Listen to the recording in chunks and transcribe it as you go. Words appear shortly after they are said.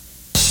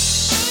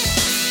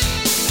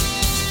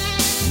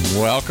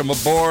Welcome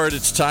aboard.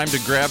 It's time to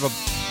grab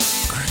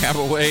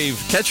a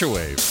wave, catch a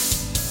wave,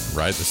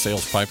 ride the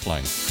sales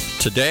pipeline.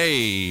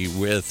 Today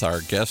with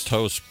our guest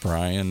host,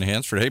 Brian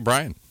Hansford. Hey,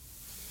 Brian.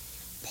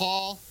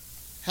 Paul,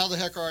 how the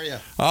heck are you?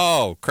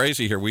 Oh,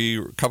 crazy here. We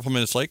were a couple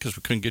minutes late because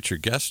we couldn't get your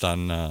guest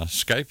on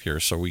Skype here,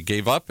 so we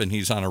gave up, and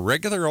he's on a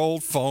regular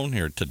old phone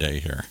here today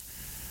here.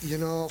 You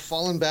know,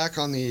 falling back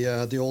on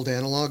the old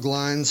analog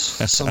lines,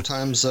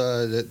 sometimes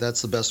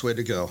that's the best way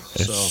to go.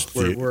 So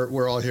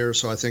we're all here,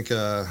 so I think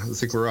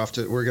we're off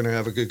to. We're going to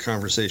have a good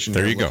conversation.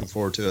 There you go. Looking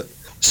forward to it.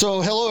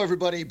 So hello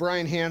everybody,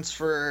 Brian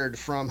Hansford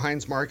from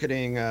Heinz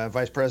Marketing,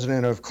 Vice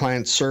President of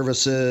Client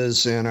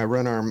Services, and I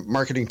run our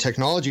marketing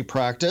technology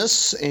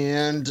practice.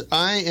 And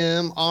I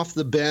am off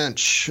the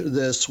bench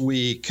this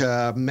week.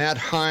 Matt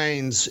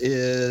Heinz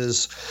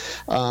is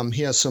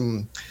he has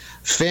some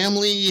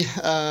family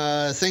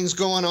things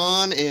going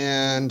on,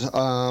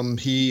 and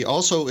he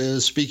also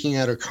is speaking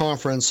at a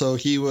conference, so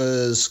he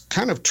was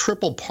kind of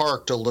triple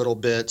parked a little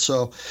bit.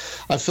 So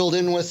I filled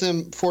in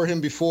for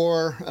him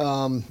before.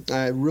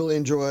 I really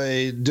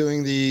enjoy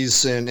doing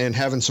these and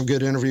having some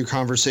good interview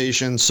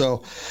conversations.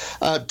 So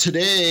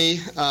today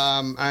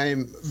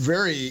I'm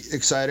very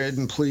excited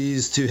and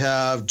pleased to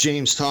have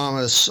James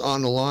Thomas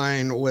on the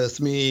line with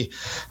me.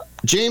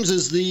 James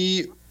is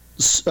the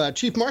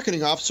Chief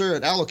Marketing Officer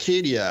at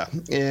Allocadia,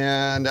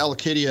 and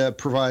Allocadia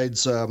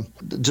provides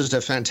just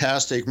a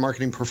fantastic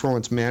marketing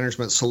performance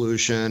management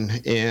solution.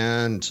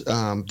 And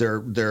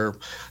they're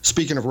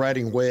speaking of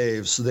riding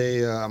waves.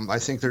 I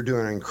think they're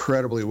doing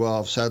incredibly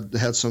well. I've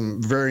had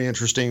some very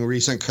interesting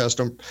recent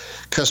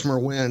customer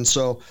wins.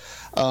 So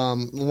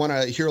want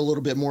to hear a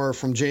little bit more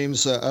from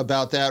James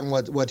about that and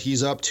what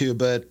he's up to.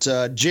 But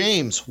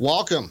James,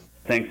 welcome.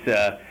 Thanks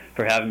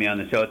for having me on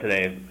the show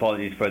today.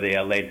 Apologies for the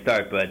late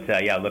start, but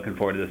looking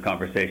forward to this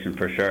conversation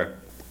for sure.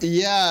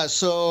 Yeah,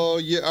 so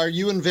are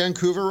you in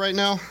Vancouver right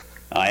now?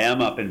 I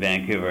am up in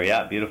Vancouver,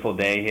 yeah. Beautiful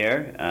day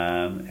here.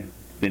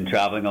 Been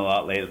traveling a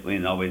lot lately,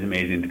 and always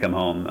amazing to come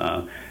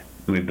home.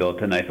 We've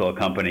built a nice little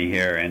company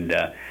here,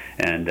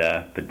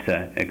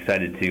 but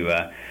excited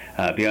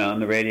to be on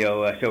the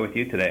radio show with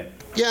you today.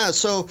 Yeah,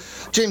 so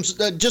James,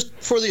 just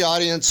for the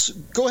audience,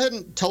 go ahead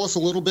and tell us a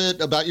little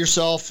bit about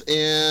yourself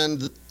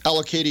and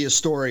Allocadia's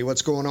story,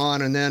 what's going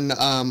on, and then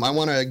I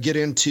want to get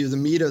into the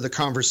meat of the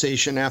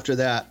conversation after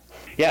that.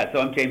 Yeah,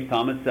 so I'm James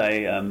Thomas.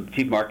 I'm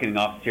Chief Marketing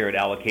Officer at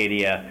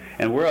Allocadia,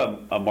 and we're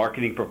a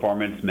marketing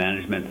performance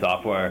management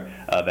software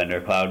vendor,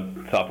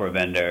 cloud software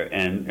vendor.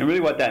 And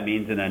really what that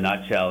means in a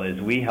nutshell is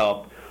we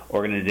help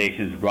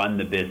organizations run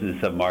the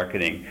business of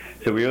marketing.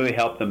 So we really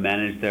help them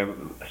manage their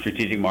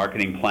strategic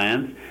marketing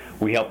plans.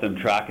 We help them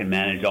track and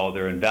manage all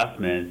their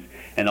investments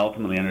and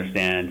ultimately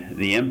understand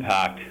the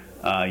impact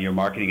your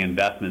marketing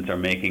investments are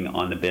making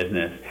on the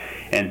business.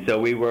 And so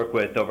we work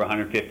with over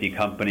 150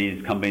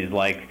 companies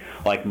like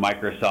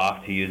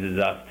Microsoft, who uses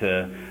us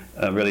to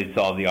really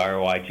solve the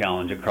ROI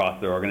challenge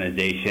across their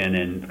organization,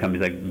 and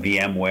companies like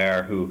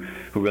VMware, who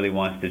really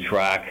wants to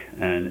track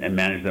and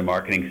manage their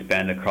marketing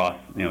spend across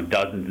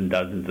dozens and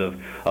dozens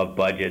of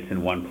budgets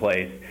in one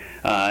place.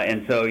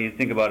 And so you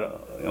think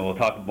about, we'll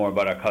talk more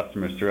about our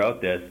customers throughout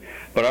this,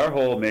 but our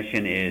whole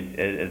mission is,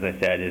 as I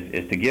said,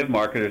 is to give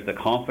marketers the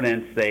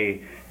confidence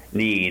they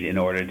need in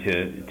order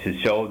to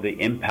show the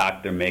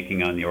impact they're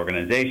making on the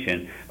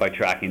organization by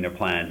tracking their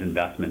plans,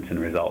 investments, and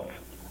results.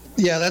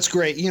 Yeah, that's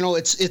great.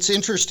 It's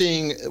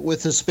interesting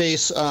with the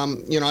space.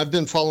 I've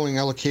been following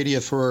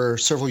Allocadia for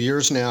several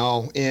years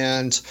now,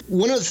 and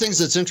one of the things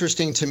that's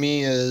interesting to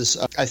me is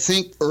I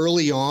think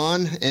early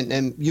on,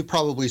 and you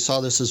probably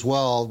saw this as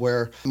well,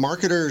 where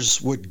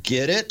marketers would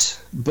get it,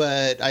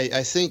 but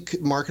I think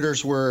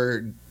marketers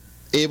were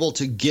able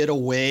to get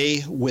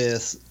away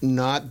with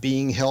not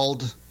being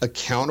held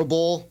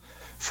accountable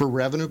for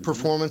revenue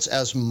performance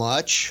as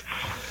much.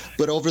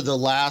 But over the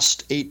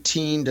last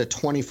 18 to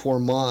 24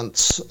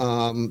 months,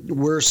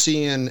 we're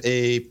seeing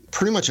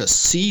pretty much a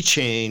sea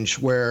change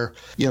where,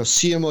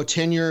 CMO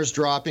tenure is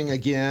dropping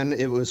again.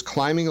 It was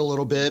climbing a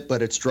little bit,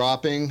 but it's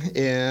dropping.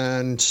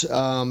 And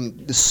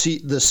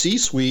the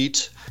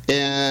C-suite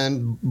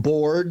and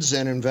boards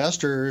and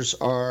investors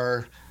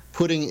are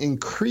putting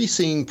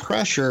increasing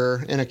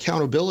pressure and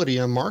accountability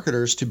on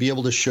marketers to be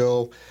able to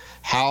show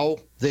how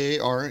they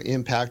are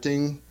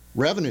impacting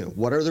revenue.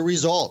 What are the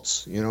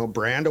results?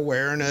 Brand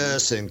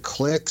awareness and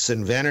clicks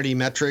and vanity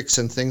metrics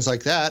and things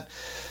like that.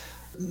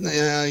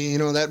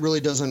 That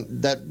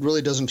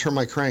really doesn't turn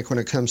my crank when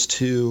it comes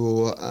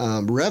to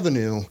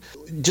revenue.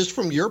 Just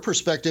from your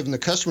perspective and the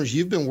customers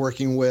you've been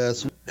working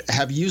with,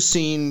 have you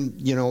seen,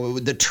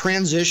 the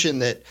transition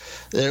that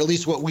at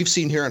least what we've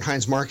seen here at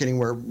Heinz Marketing,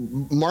 where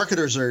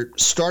marketers are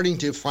starting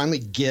to finally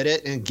get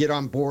it and get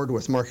on board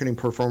with marketing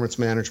performance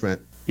management?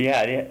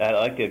 Yeah, I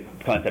like the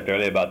concept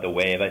earlier about the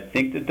wave. I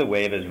think that the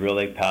wave is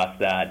really past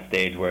that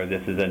stage where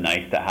this is a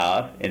nice to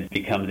have. It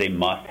becomes a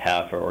must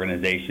have for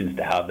organizations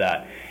to have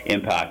that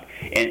impact.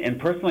 And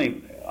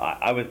personally,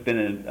 I was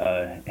been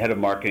a head of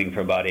marketing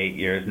for about 8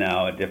 years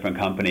now at different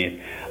companies.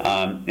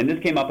 And this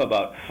came up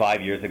about 4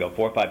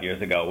 or 5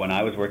 years ago, when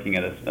I was working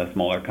at a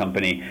smaller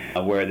company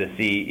where the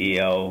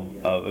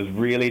CEO was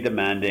really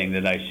demanding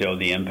that I show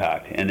the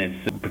impact. And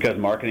it's because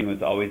marketing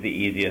was always the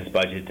easiest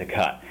budget to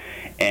cut.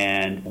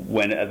 And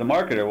when, as a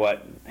marketer,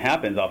 what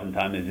happens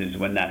oftentimes is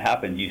when that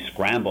happens, you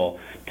scramble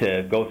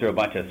to go through a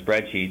bunch of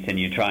spreadsheets and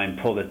you try and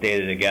pull this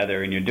data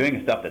together, and you're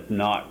doing stuff that's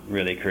not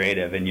really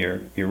creative, and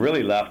you're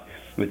really left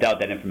without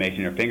that information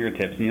at your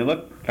fingertips, and you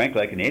look,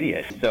 frankly, like an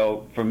idiot.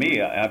 So for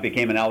me, I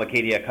became an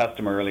Allocadia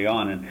customer early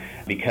on, and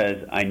because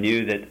I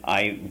knew that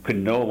I could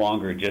no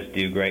longer just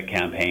do great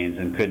campaigns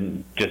and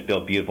couldn't just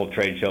build beautiful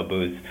trade show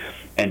booths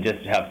and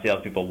just have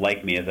salespeople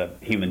like me as a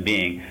human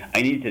being.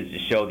 I needed to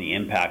just show the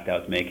impact I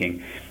was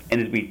making.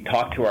 And as we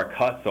talked to our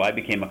customers, so I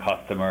became a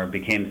customer,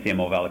 became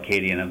CMO of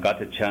Allocadia, and I've got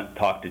to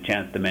talk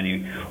to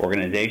many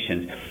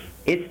organizations.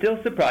 It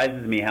still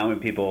surprises me how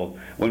many people,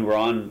 when we're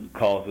on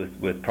calls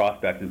with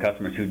prospects and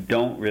customers who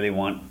don't really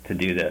want to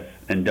do this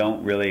and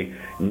don't really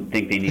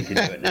think they need to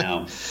do it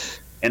now.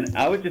 And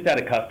I was just at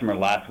a customer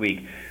last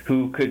week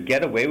who could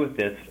get away with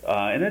this,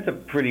 and it's a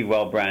pretty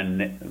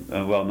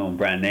well-known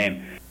brand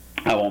name.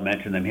 I won't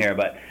mention them here,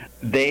 but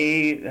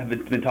they have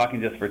been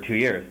talking to us for 2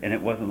 years, and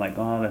it wasn't like,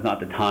 oh, that's not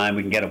the time,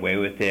 we can get away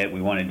with it,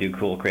 we want to do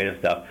cool creative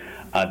stuff.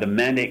 The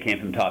mandate came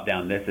from top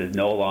down. This is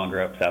no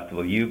longer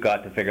acceptable. You've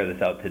got to figure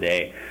this out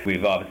today.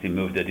 We've obviously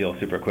moved the deal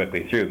super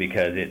quickly through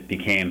because it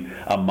became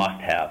a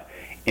must-have.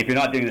 If you're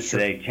not doing this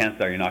today,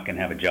 chances are you're not going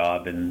to have a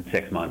job in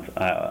 6 months.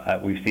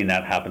 We've seen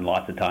that happen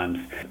lots of times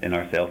in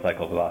our sales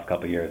cycle over the last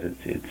couple of years.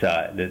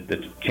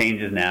 The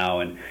changes now,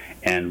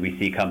 and we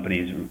see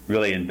companies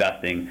really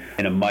investing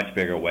in a much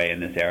bigger way in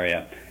this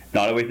area.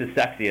 Not always the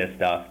sexiest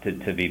stuff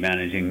to be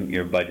managing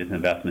your budgets and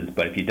investments,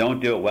 but if you don't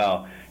do it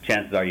well,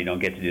 chances are you don't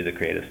get to do the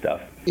creative stuff.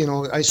 You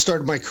know, I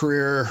started my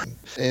career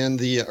in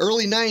the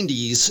early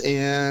 90s,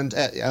 and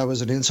I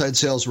was an inside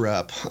sales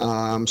rep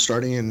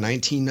starting in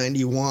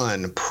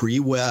 1991,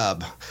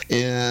 pre-web.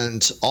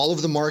 And all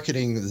of the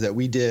marketing that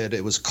we did,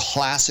 it was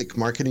classic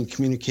marketing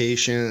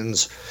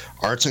communications,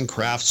 arts and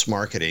crafts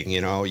marketing.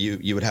 You know,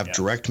 you would have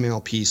direct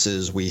mail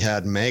pieces. We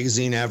had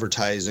magazine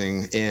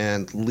advertising,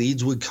 and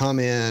leads would come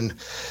in,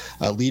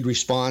 lead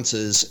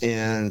responses,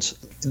 and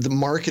the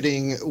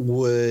marketing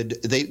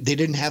they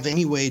didn't have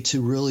any way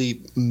to really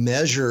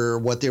measure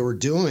what they were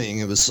doing.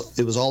 It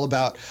was all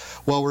about,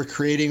 well, we're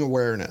creating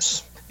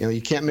awareness. You know,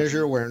 you can't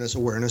measure awareness.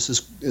 Awareness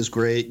is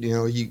great. You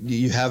know,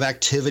 you have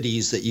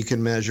activities that you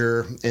can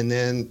measure, and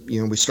then, you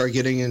know, we start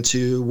getting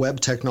into web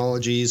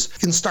technologies. You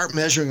can start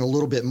measuring a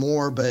little bit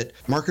more, but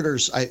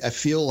marketers, I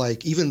feel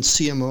like even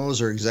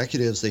CMOs or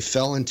executives, they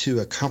fell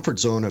into a comfort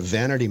zone of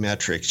vanity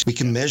metrics. We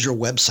can measure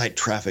website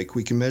traffic.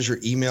 We can measure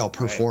email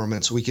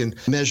performance. Right. We can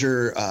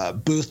measure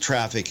booth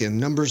traffic and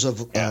numbers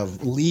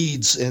of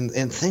leads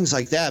and things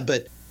like that.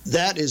 But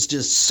that is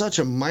just such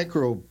a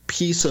micro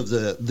piece of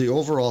the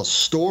overall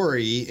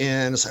story,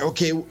 and it's like,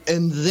 okay,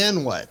 and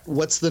then what?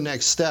 What's the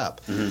next step?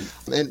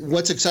 Mm-hmm. And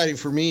what's exciting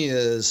for me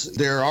is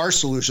there are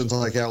solutions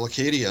like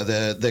Allocadia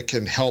that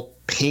can help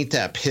paint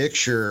that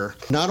picture,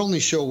 not only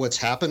show what's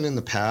happened in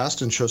the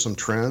past and show some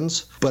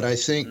trends, but I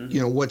think, you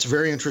know, what's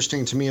very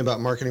interesting to me about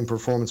marketing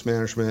performance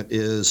management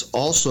is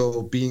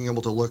also being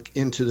able to look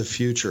into the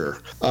future.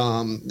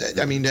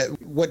 I mean,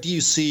 what do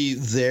you see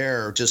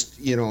there, just,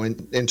 you know,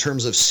 in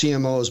terms of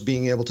CMOs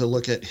being able to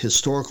look at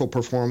historical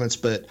performance,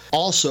 but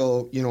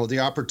also, you know, the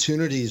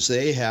opportunities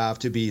they have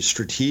to be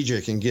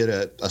strategic and get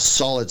a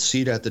solid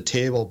seat at the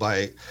table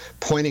by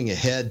pointing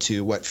ahead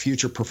to what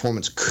future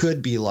performance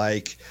could be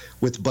like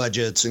with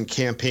budgets and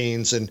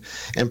campaigns and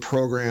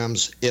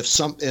programs if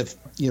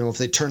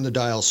they turn the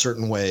dial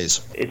certain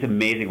ways. It's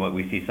amazing what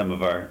we see some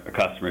of our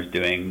customers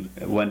doing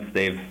once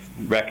they've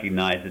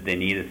recognized that they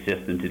need a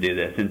system to do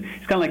this. And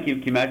it's kind of like you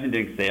can imagine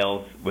doing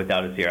sales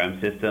without a CRM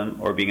system,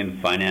 or being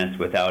in finance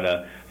without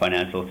a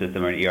financial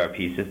system or an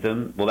ERP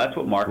system. Well, that's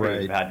what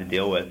marketers have had to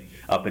deal with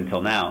up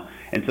until now.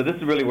 And so this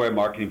is really where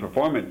marketing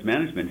performance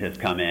management has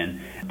come in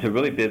to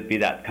really be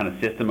that kind of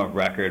system of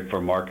record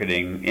for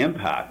marketing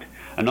impact.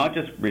 And not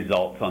just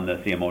results on the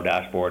CMO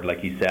dashboard,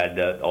 like you said,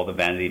 all the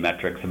vanity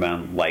metrics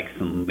around likes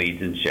and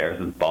leads and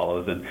shares and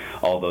follows and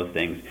all those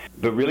things,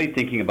 but really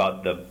thinking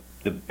about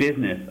the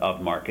business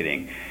of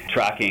marketing,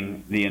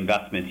 tracking the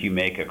investments you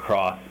make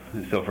across.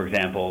 So, for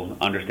example,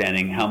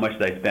 understanding how much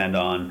they spend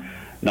on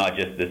not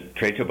just this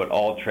trade show, but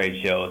all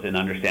trade shows, and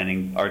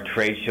understanding are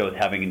trade shows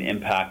having an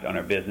impact on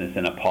our business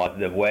in a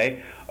positive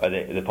way, or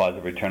the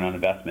positive return on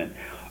investment.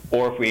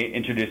 Or if we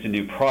introduce a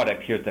new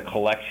product, here's the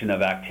collection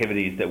of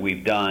activities that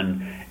we've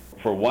done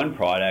for one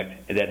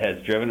product that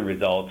has driven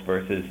results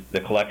versus the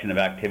collection of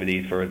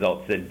activities for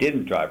results that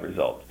didn't drive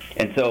results.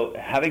 And so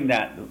having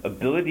that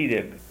ability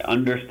to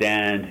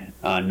understand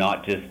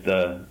not just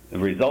the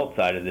result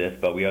side of this,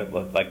 but we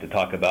like to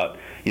talk about,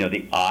 you know,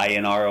 the I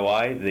in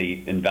ROI,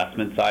 the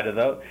investment side of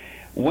those.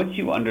 Once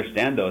you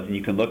understand those and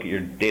you can look at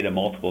your data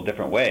multiple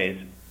different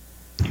ways,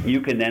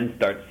 you can then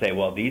start to say,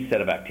 well, these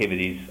set of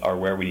activities are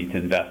where we need to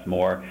invest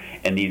more,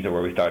 and these are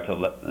where we start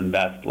to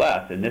invest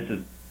less. And this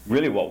is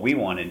really what we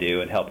want to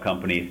do and help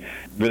companies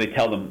really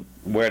tell them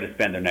where to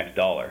spend their next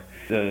dollar.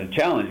 The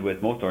challenge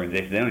with most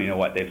organizations, they don't even know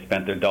what they've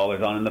spent their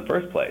dollars on in the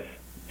first place.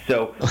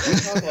 So we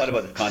talk a lot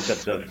about this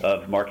concept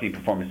of marketing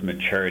performance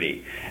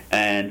maturity.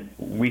 And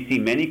we see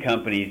many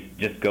companies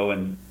just go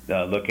and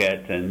look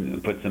at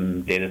and put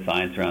some data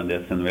science around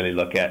this and really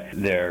look at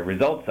their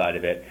results side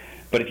of it.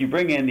 But if you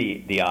bring in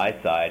the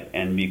I side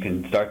and you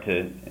can start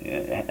to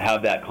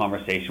have that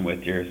conversation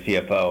with your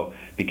CFO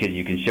because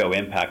you can show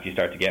impact, you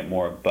start to get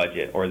more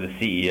budget. Or the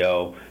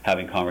CEO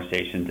having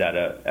conversations at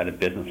a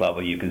business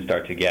level, you can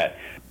start to get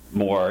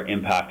more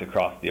impact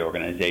across the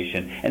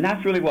organization. And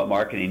that's really what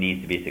marketing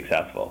needs to be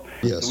successful.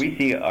 Yes. So we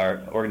see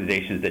our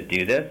organizations that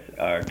do this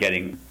are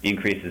getting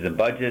increases in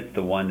budgets.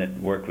 The one that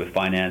worked with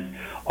finance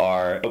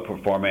are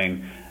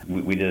outperforming.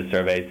 We did a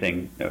survey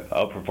saying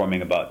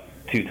outperforming about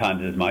 2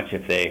 times as much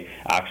if they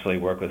actually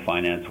work with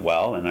finance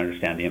well and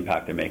understand the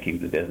impact they're making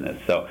to the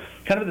business. So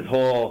kind of this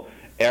whole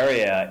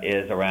area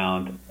is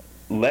around,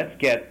 let's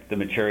get the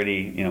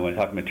maturity, when we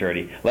talk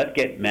maturity, let's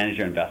get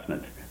manager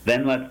investments.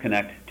 Then let's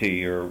connect to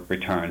your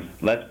returns.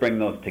 Let's bring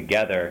those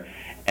together.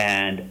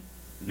 And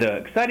the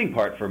exciting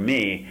part for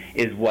me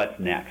is what's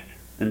next.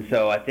 And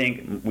so I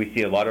think we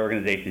see a lot of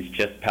organizations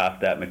just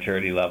past that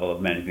maturity level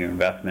of managing their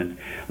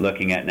investments,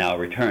 looking at now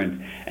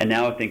returns, and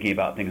now thinking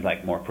about things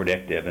like more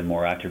predictive and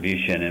more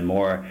attribution and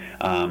more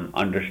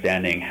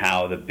understanding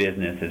how the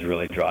business is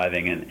really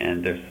driving.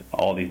 And there's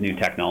all these new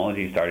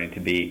technologies starting to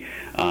be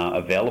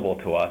available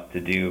to us to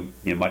do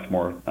much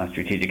more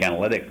strategic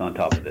analytics on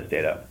top of this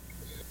data.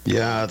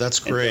 Yeah, that's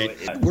great.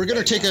 So we're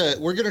gonna take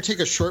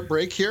a short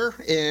break here,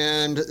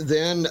 and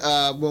then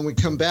when we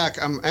come back,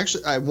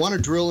 I want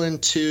to drill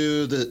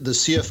into the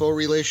CFO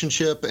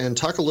relationship and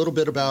talk a little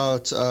bit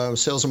about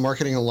sales and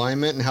marketing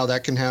alignment and how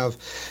that can have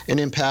an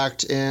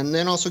impact, and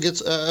then also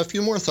get a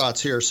few more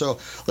thoughts here. So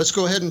let's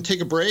go ahead and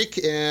take a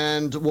break,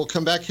 and we'll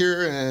come back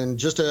here in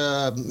just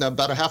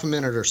about a half a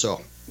minute or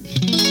so.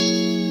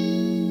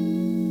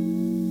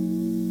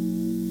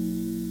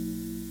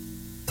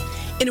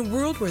 In a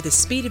world where the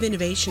speed of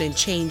innovation and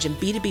change in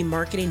B2B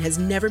marketing has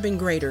never been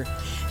greater,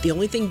 the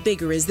only thing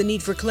bigger is the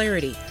need for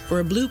clarity, for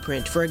a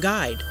blueprint, for a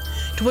guide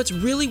to what's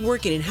really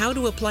working and how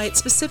to apply it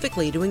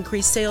specifically to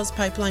increase sales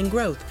pipeline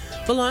growth,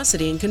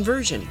 velocity, and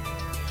conversion.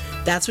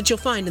 That's what you'll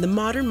find in the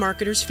Modern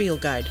Marketer's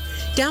Field Guide.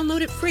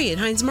 Download it free at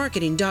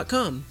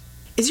HeinzMarketing.com.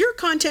 Is your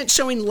content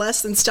showing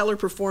less than stellar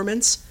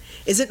performance?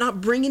 Is it not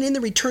bringing in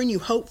the return you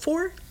hope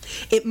for?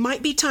 It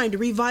might be time to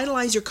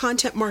revitalize your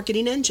content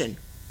marketing engine.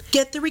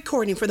 Get the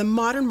recording for the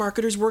Modern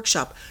Marketer's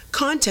Workshop,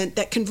 Content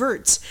That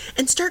Converts,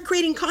 and start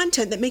creating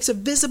content that makes a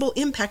visible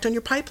impact on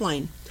your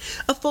pipeline.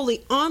 A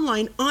fully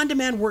online,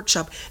 on-demand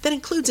workshop that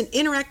includes an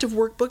interactive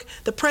workbook,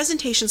 the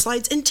presentation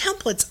slides, and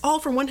templates, all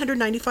for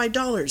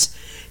 $195.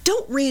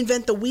 Don't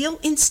reinvent the wheel.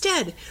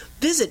 Instead,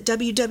 visit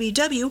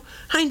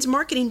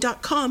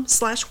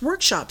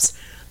www.heinzmarketing.com/workshops.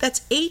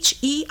 That's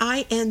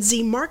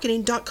HEINZ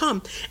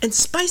marketing.com, and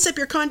spice up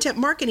your content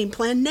marketing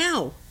plan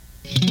now.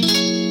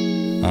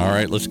 All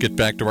right, let's get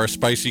back to our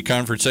spicy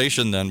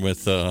conversation then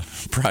with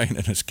Brian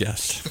and his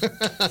guest.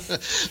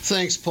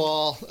 Thanks,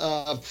 Paul.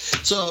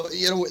 So,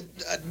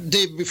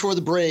 Dave, before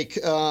the break,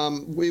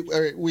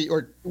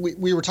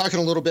 we were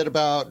talking a little bit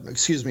about.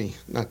 Excuse me,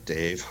 not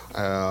Dave.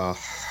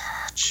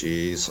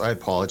 Jeez, I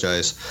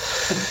apologize.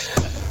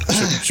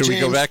 Should we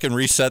go back and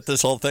reset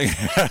this whole thing?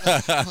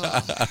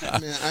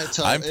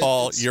 I'm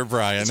Paul. You're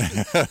Brian.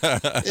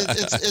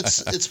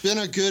 It's been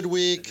a good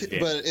week,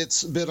 but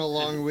it's been a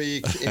long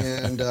week,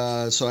 and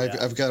so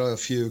I've got a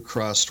few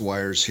crossed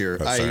wires here.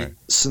 I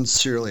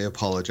sincerely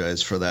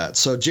apologize for that.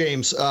 So,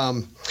 James,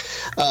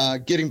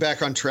 getting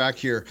back on track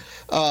here.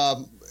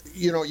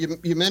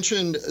 You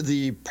mentioned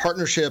the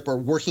partnership or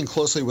working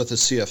closely with the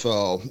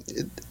CFO.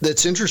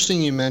 It's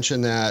interesting you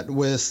mentioned that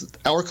with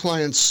our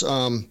clients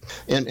and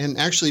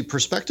actually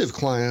prospective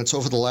clients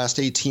over the last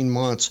 18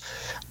 months.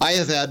 I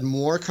have had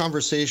more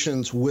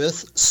conversations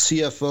with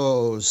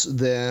CFOs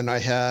than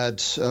I've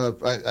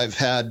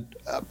had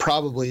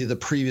probably the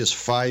previous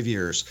 5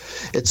 years.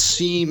 It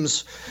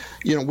seems,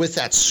 with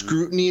that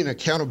scrutiny and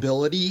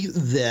accountability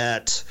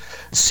that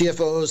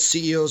CFOs,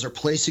 CEOs are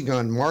placing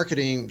on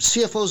marketing,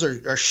 CFOs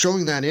are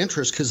showing that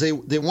interest because they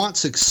want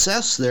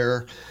success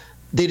there.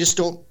 They just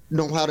don't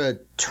know how to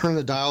turn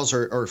the dials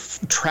or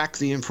track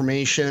the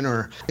information,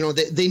 or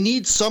they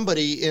need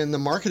somebody in the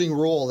marketing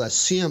role, that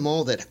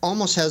CMO, that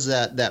almost has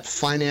that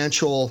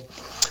financial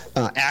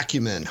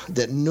acumen,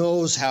 that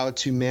knows how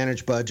to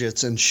manage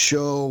budgets and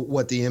show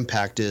what the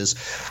impact is.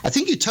 I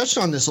think you touched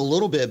on this a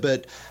little bit,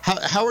 but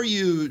how are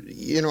you,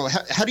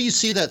 how do you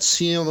see that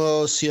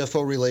CMO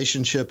CFO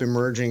relationship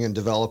emerging and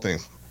developing?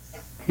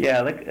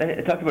 Yeah, like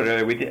I talked about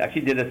earlier, we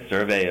actually did a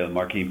survey, a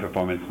marketing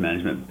performance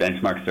management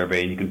benchmark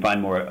survey, and you can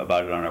find more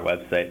about it on our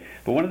website.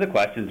 But one of the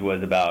questions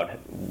was about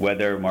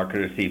whether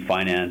marketers see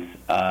finance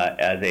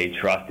as a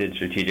trusted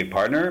strategic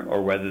partner,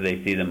 or whether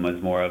they see them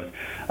as more of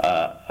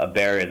a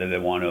barrier that they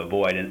want to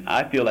avoid. And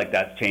I feel like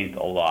that's changed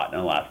a lot in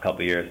the last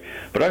couple of years.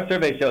 But our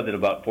survey showed that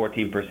about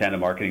 14% of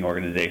marketing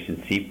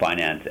organizations see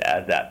finance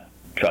as that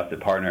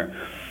trusted partner.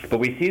 But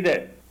we see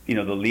that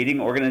the leading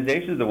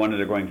organizations, the ones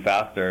that are going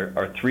faster,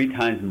 are 3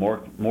 times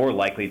more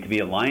likely to be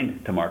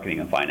aligned to marketing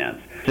and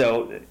finance.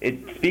 So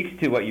it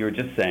speaks to what you were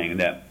just saying,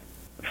 that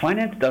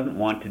finance doesn't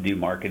want to do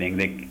marketing.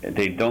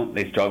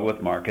 They struggle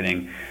with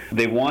marketing.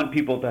 They want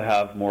people to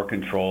have more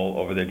control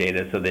over their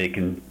data so they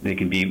can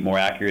be more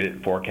accurate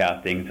at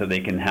forecasting, so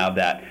they can have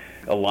that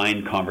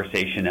aligned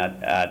conversation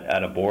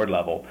at a board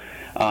level.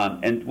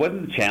 And one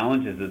of the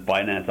challenges that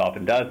finance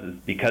often does is,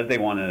 because they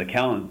want an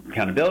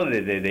accountability,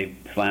 they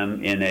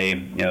slam in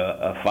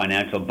a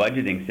financial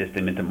budgeting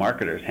system into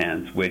marketers'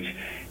 hands, which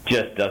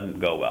just doesn't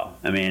go well.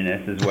 I mean,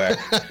 this is where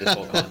this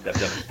whole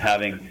concept of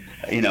having,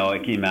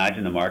 can you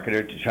imagine a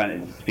marketer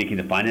speaking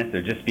to finance?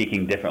 They're just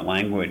speaking different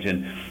language,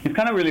 and it's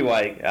kind of really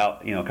why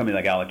companies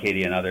like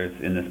Allocadia and others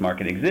in this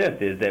market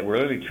exist, is that we're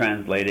really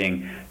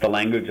translating the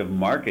language of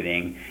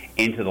marketing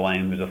into the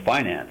language of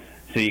finance.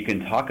 So you can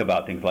talk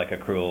about things like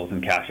accruals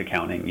and cash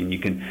accounting, and you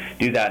can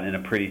do that in a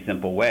pretty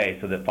simple way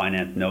so that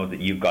finance knows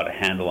that you've got a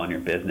handle on your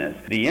business.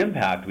 The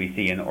impact we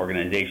see in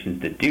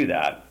organizations that do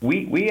that,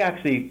 we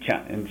actually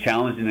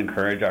challenge and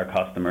encourage our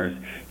customers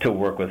to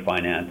work with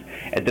finance.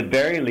 At the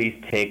very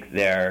least, take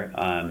their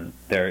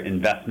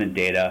investment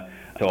data,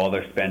 so all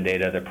their spend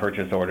data, their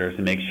purchase orders,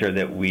 and make sure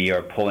that we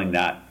are pulling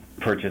that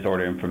purchase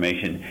order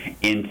information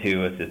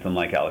into a system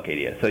like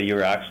Allocadia. So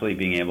you're actually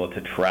being able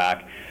to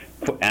track,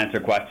 answer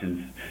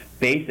questions,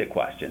 basic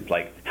questions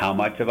like, how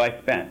much have I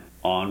spent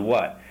on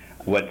what?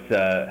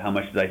 How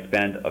much did I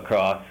spend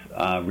across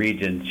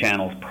regions,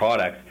 channels,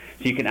 products?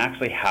 So you can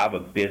actually have a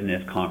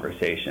business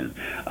conversation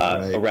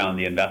around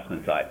the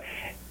investment side.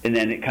 And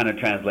then it kind of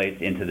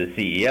translates into the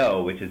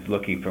CEO, which is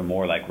looking for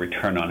more like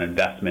return on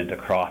investment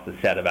across a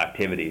set of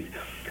activities.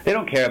 They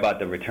don't care about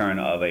the return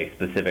of a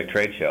specific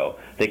trade show.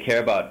 They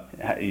care about,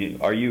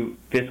 are you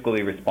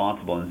fiscally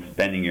responsible in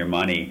spending your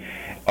money?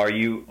 Are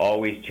you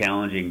always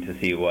challenging to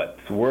see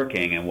what's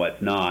working and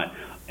what's not?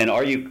 And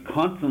are you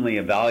constantly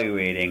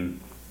evaluating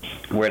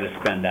where to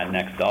spend that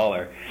next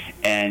dollar?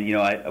 And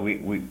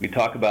we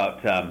talk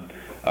about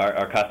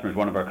our customers.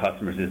 One of our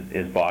customers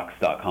is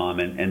Box.com,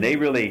 and they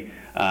really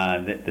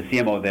the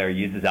CMO there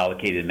uses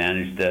Allocadia to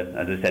manage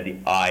as I said, the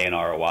I in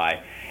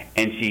ROI.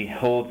 And she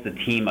holds the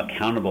team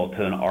accountable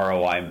to an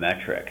ROI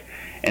metric,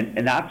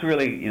 and that's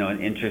really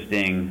an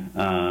interesting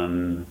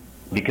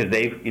because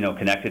they've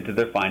connected to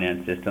their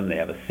finance system. They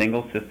have a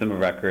single system of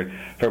record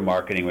for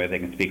marketing where they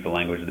can speak the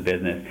language of the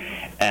business,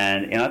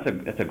 and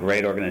it's a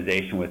great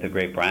organization with a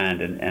great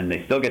brand, and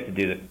they still get to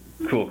do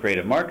the cool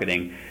creative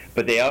marketing,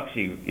 but they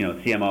actually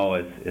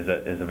CMO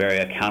is a very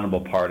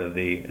accountable part of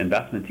the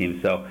investment team.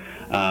 So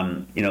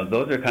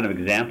those are kind of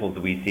examples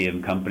that we see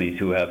in companies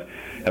who have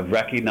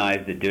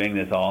recognized that doing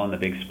this all in the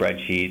big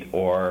spreadsheet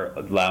or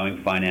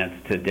allowing finance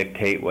to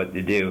dictate what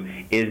to do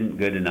isn't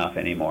good enough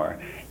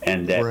anymore.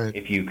 And that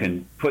if you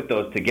can put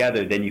those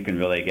together, then you can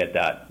really get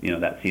that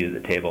that seat at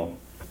the table.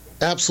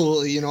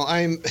 Absolutely.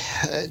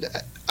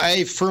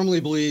 I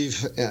firmly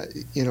believe,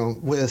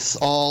 with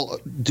all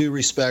due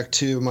respect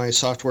to my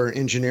software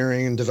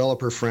engineering and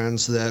developer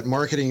friends, that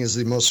marketing is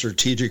the most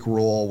strategic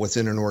role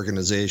within an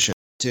organization.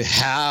 To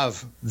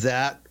have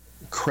that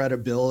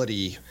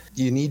credibility,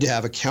 you need to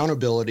have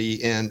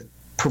accountability and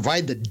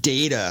provide the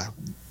data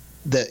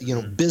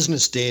that,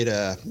 business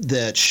data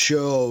that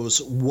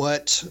shows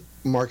what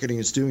marketing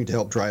is doing to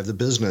help drive the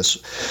business,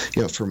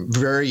 from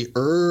very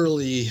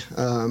early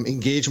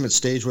engagement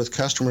stage with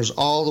customers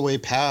all the way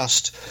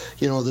past,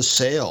 the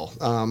sale.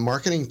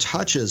 Marketing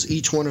touches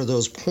each one of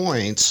those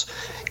points,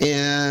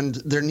 and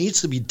there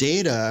needs to be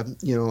data,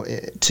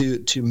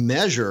 to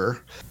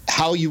measure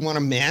how you want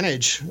to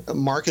manage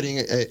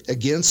marketing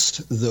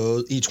against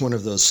each one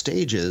of those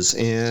stages,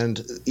 and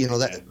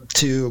that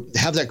to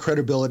have that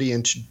credibility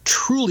and to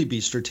truly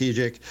be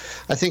strategic.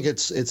 I think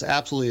it's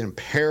absolutely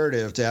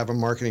imperative to have a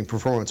marketing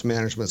performance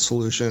management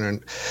solution,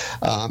 and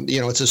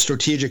it's a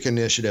strategic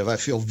initiative. I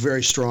feel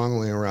very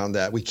strongly around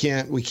that. We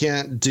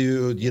can't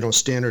do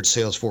standard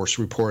Salesforce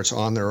reports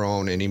on their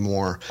own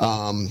anymore.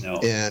 No.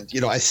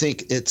 And I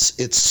think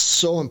it's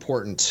so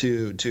important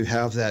to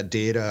have that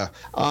data,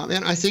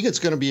 and I think it's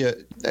going to be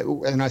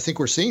and I think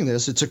we're seeing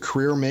this. It's a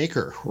career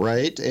maker,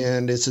 right?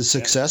 And it's a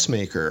success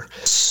maker.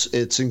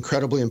 It's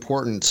incredibly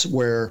important.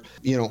 Where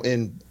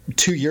in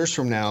 2 years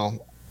from now,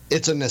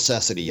 it's a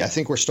necessity. I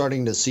think we're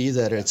starting to see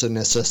that it's a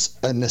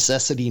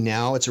necessity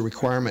now. It's a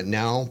requirement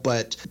now,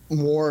 but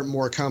more and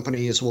more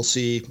companies will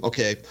see,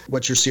 okay,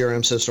 what's your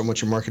CRM system?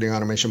 What's your marketing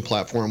automation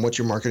platform? What's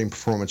your marketing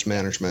performance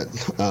management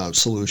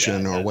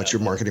solution? Or what's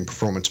your marketing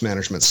performance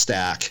management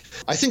stack?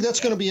 I think that's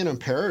going to be an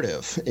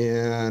imperative,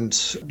 and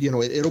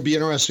it'll be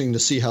interesting to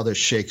see how this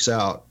shakes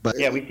out. But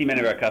yeah, we see many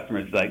of our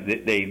customers, like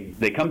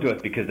they come to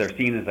us because they're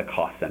seen as a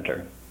cost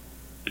center.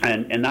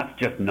 And that's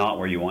just not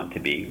where you want to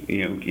be.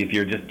 If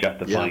you're just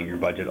justifying your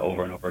budget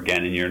over and over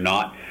again, and you're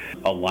not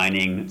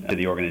aligning to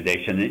the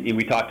organization. And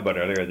we talked about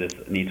earlier this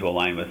need to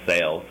align with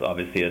sales.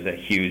 Obviously, is a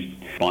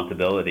huge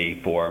responsibility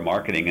for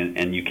marketing,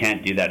 and you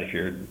can't do that if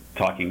you're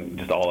talking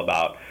just all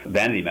about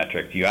vanity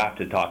metrics. You have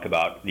to talk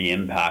about the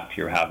impact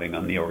you're having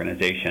on the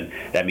organization.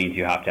 That means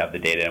you have to have the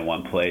data in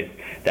one place.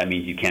 That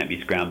means you can't be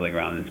scrambling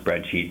around in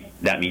spreadsheets.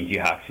 That means you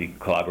have to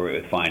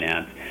collaborate with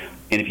finance.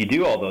 And if you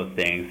do all those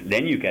things,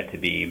 then you get to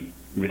be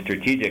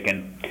strategic,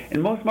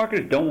 and most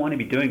marketers don't want to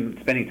be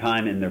spending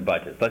time in their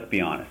budgets, let's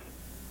be honest.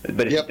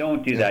 But if you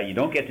don't do that, you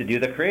don't get to do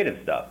the creative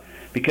stuff,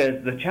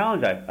 because the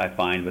challenge I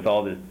find with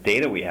all this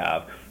data we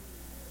have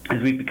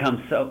is we've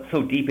become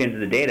so deep into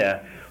the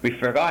data, we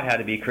forgot how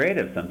to be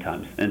creative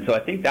sometimes. And so I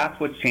think that's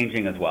what's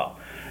changing as well.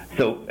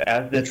 So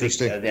as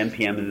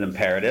NPM is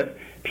imperative,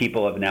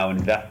 people have now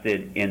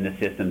invested in the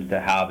systems to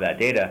have that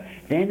data,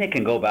 then they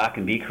can go back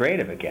and be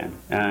creative again.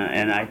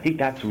 And I think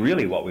that's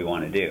really what we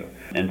want to do.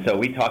 And so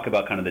we talk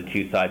about kind of the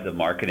two sides of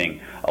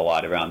marketing a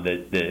lot around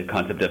the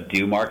concept of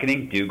do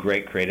marketing, do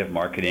great creative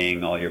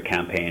marketing, all your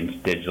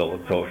campaigns, digital,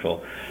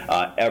 social,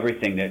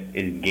 everything that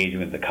is engaging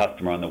with the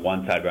customer on the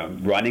one side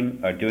around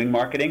running or doing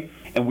marketing.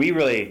 And we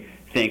really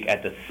think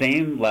at the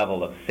same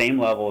level of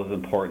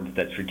importance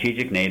that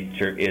strategic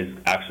nature is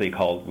actually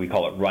we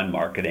call it run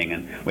marketing,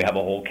 and we have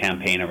a whole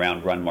campaign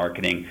around run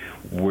marketing.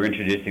 We're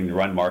introducing the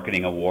Run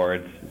Marketing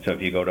Awards. So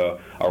if you go to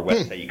our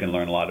website, you can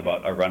learn a lot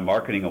about our Run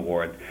Marketing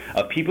Awards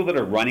of people that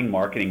are running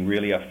marketing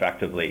really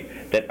effectively,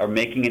 that are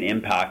making an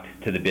impact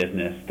to the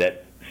business,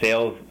 that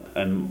sales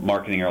and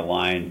marketing are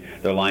aligned.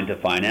 They're aligned to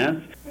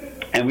finance.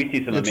 And we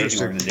see some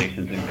amazing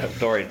organizations and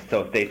stories,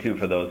 so stay tuned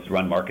for those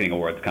Run Marketing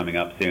Awards coming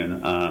up soon.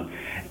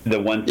 The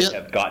ones that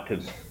have got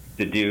to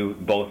do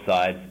both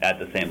sides at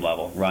the same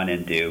level, run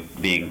and do,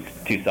 being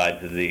two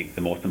sides of the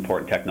most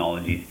important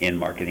technologies in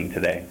marketing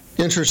today.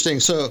 Interesting.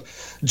 So,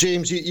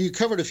 James, you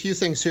covered a few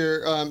things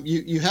here.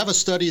 You have a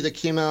study that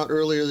came out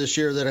earlier this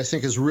year that I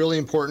think is really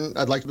important.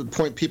 I'd like to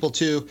point people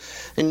to,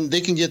 and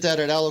they can get that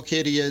at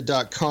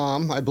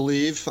allocadia.com, I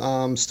believe.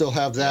 Still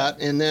have that.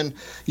 And then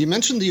you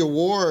mentioned the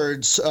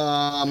awards.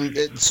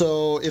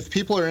 So if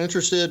people are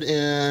interested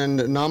in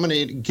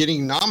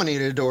getting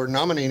nominated or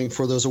nominating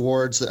for those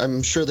awards,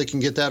 I'm sure they can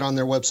get that on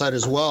their website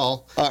as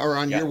well, or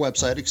on your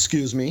website,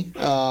 excuse me.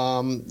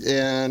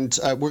 And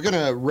we're going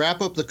to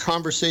wrap up the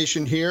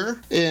conversation here.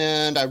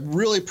 And I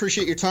really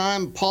appreciate your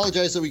time.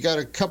 Apologize that we got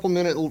a couple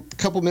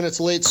minutes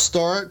late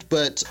start,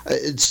 but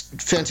it's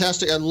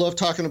fantastic. I love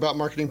talking about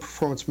marketing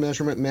performance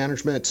measurement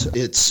management.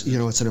 It's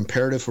an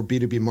imperative for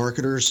B2B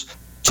marketers.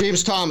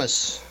 James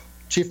Thomas,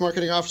 Chief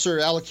Marketing Officer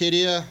at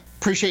Allocadia.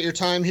 Appreciate your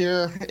time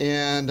here,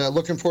 and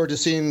looking forward to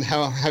seeing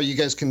how you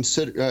guys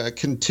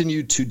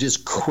continue to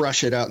just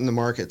crush it out in the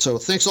market. So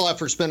thanks a lot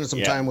for spending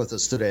some time with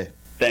us today.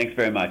 Thanks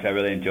very much. I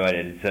really enjoyed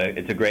it.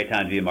 It's a great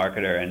time to be a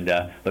marketer, and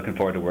looking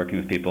forward to working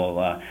with people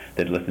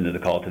that listen to the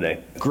call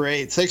today.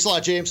 Great. Thanks a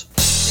lot, James.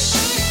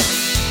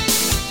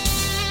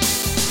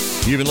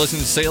 You've been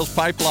listening to Sales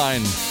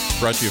Pipeline,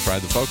 brought to you by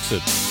the folks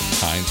at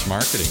Heinz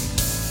Marketing,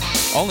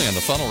 only on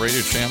the Funnel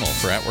Radio channel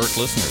for at-work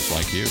listeners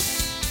like you.